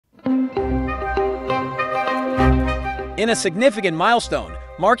in a significant milestone,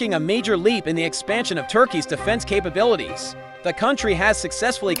 marking a major leap in the expansion of Turkey's defense capabilities. The country has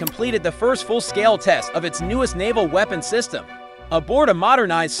successfully completed the first full-scale test of its newest naval weapon system, aboard a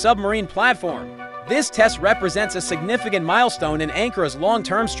modernized submarine platform. This test represents a significant milestone in Ankara's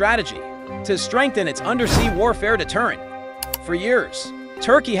long-term strategy to strengthen its undersea warfare deterrent. For years,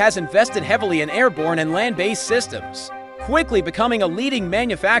 Turkey has invested heavily in airborne and land-based systems, quickly becoming a leading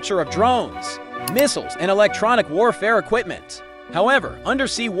manufacturer of drones, missiles, and electronic warfare equipment. However,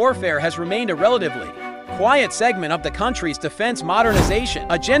 undersea warfare has remained a relatively quiet segment of the country's defense modernization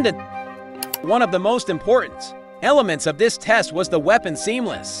agenda. One of the most important elements of this test was the weapon's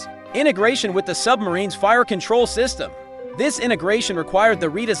seamless integration with the submarine's fire control system. This integration required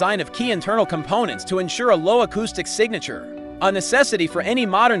the redesign of key internal components to ensure a low acoustic signature, a necessity for any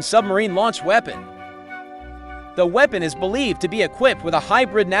modern submarine-launched weapon. The weapon is believed to be equipped with a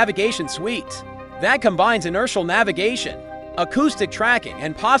hybrid navigation suite that combines inertial navigation, acoustic tracking,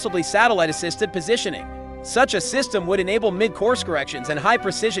 and possibly satellite-assisted positioning. Such a system would enable mid-course corrections and high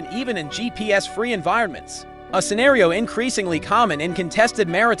precision even in GPS-free environments, a scenario increasingly common in contested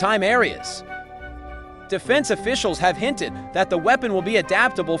maritime areas. Defense officials have hinted that the weapon will be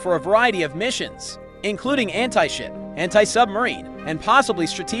adaptable for a variety of missions, including anti-ship, anti-submarine, and possibly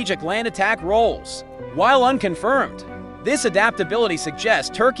strategic land attack roles. While unconfirmed, this adaptability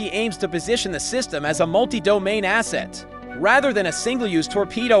suggests Turkey aims to position the system as a multi-domain asset, rather than a single-use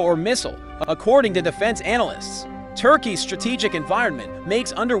torpedo or missile. According to defense analysts, Turkey's strategic environment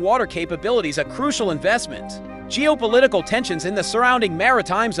makes underwater capabilities a crucial investment. Geopolitical tensions in the surrounding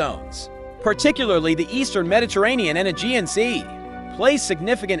maritime zones, particularly the Eastern Mediterranean and Aegean Sea, place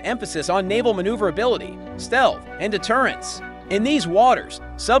significant emphasis on naval maneuverability, stealth, and deterrence. In these waters,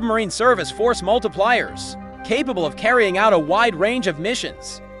 submarine service force multipliers, capable of carrying out a wide range of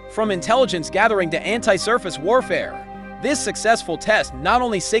missions, from intelligence gathering to anti-surface warfare. This successful test not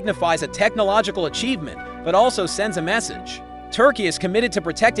only signifies a technological achievement, but also sends a message. Turkey is committed to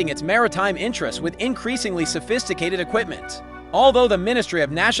protecting its maritime interests with increasingly sophisticated equipment. Although the Ministry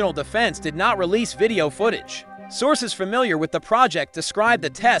of National Defense did not release video footage, sources familiar with the project described the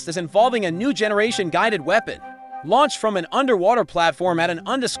test as involving a new generation guided weapon, launched from an underwater platform at an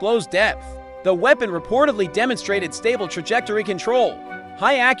undisclosed depth. The weapon reportedly demonstrated stable trajectory control,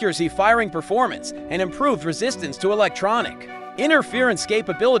 high-accuracy firing performance, and improved resistance to electronic interference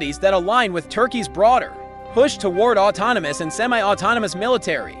capabilities that align with Turkey's broader push toward autonomous and semi-autonomous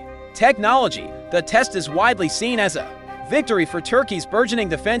military technology. The test is widely seen as a victory for Turkey's burgeoning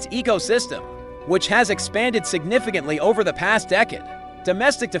defense ecosystem, which has expanded significantly over the past decade.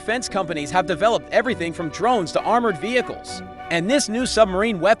 Domestic defense companies have developed everything from drones to armored vehicles, and this new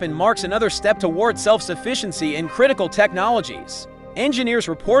submarine weapon marks another step toward self-sufficiency in critical technologies. Engineers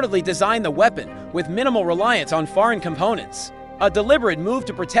reportedly designed the weapon with minimal reliance on foreign components, a deliberate move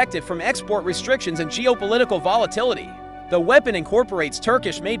to protect it from export restrictions and geopolitical volatility. The weapon incorporates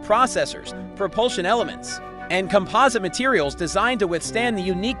Turkish-made processors, propulsion elements, and composite materials designed to withstand the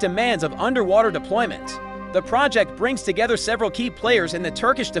unique demands of underwater deployment. The project brings together several key players in the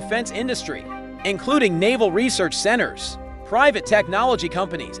Turkish defense industry, including naval research centers, private technology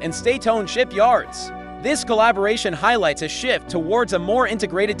companies, and state-owned shipyards. This collaboration highlights a shift towards a more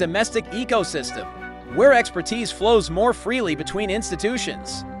integrated domestic ecosystem, where expertise flows more freely between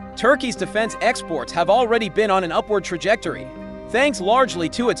institutions. Turkey's defense exports have already been on an upward trajectory, thanks largely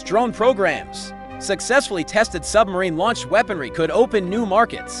to its drone programs. Successfully tested submarine-launched weaponry could open new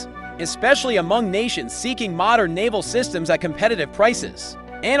markets, especially among nations seeking modern naval systems at competitive prices.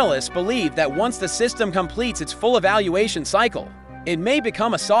 Analysts believe that once the system completes its full evaluation cycle, it may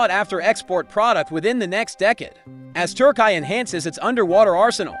become a sought-after export product within the next decade. As Turkey enhances its underwater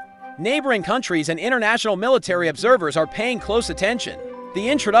arsenal, neighboring countries and international military observers are paying close attention. The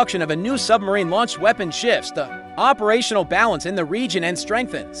introduction of a new submarine-launched weapon shifts the operational balance in the region and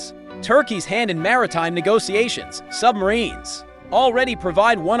strengthens Turkey's hand in maritime negotiations. Submarines already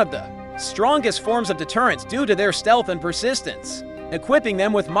provide one of the strongest forms of deterrence due to their stealth and persistence. Equipping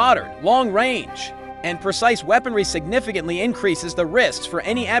them with modern, long-range, and precise weaponry significantly increases the risks for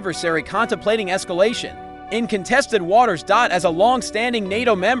any adversary contemplating escalation in contested waters. As a long-standing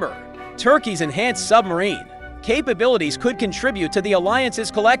NATO member, Turkey's enhanced submarine capabilities could contribute to the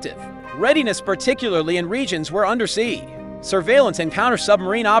alliance's collective readiness, particularly in regions where undersea surveillance and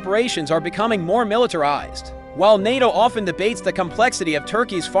counter-submarine operations are becoming more militarized. While NATO often debates the complexity of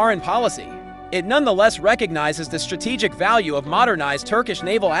Turkey's foreign policy, it nonetheless recognizes the strategic value of modernized Turkish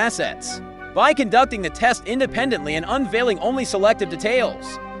naval assets. By conducting the test independently and unveiling only selective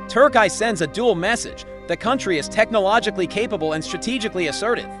details, Turkey sends a dual message. The country is technologically capable and strategically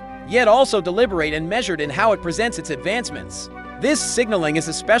assertive, yet also deliberate and measured in how it presents its advancements. This signaling is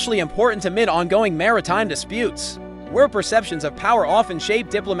especially important amid ongoing maritime disputes, where perceptions of power often shape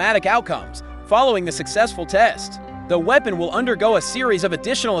diplomatic outcomes. Following the successful test, the weapon will undergo a series of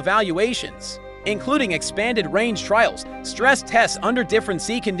additional evaluations, including expanded range trials, stress tests under different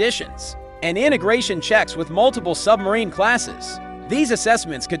sea conditions, and integration checks with multiple submarine classes. These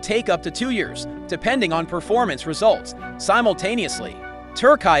assessments could take up to 2 years, depending on performance results. Simultaneously,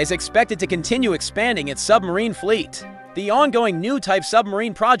 Turkey is expected to continue expanding its submarine fleet. The ongoing new type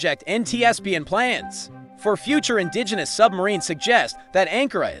submarine project NTSP plans for future indigenous submarines suggest that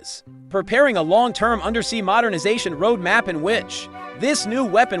Ankara is preparing a long-term undersea modernization roadmap in which this new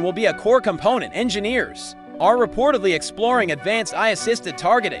weapon will be a core component. Engineers are reportedly exploring advanced eye-assisted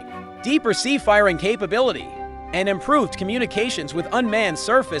targeting, deeper sea firing capability, and improved communications with unmanned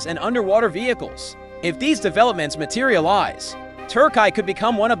surface and underwater vehicles. If these developments materialize, Turkey could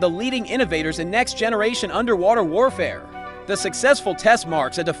become one of the leading innovators in next-generation underwater warfare. The successful test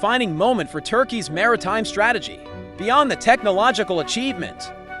marks a defining moment for Turkey's maritime strategy. Beyond the technological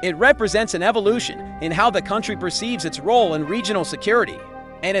achievement, it represents an evolution in how the country perceives its role in regional security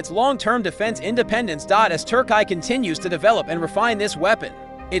and its long-term defense independence. As Turkey continues to develop and refine this weapon,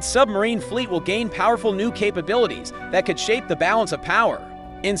 its submarine fleet will gain powerful new capabilities that could shape the balance of power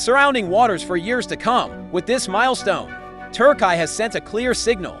in surrounding waters for years to come. With this milestone, Turkey has sent a clear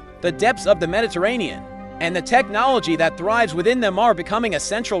signal: the depths of the Mediterranean and the technology that thrives within them are becoming a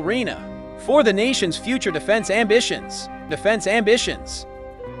central arena for the nation's future defense ambitions.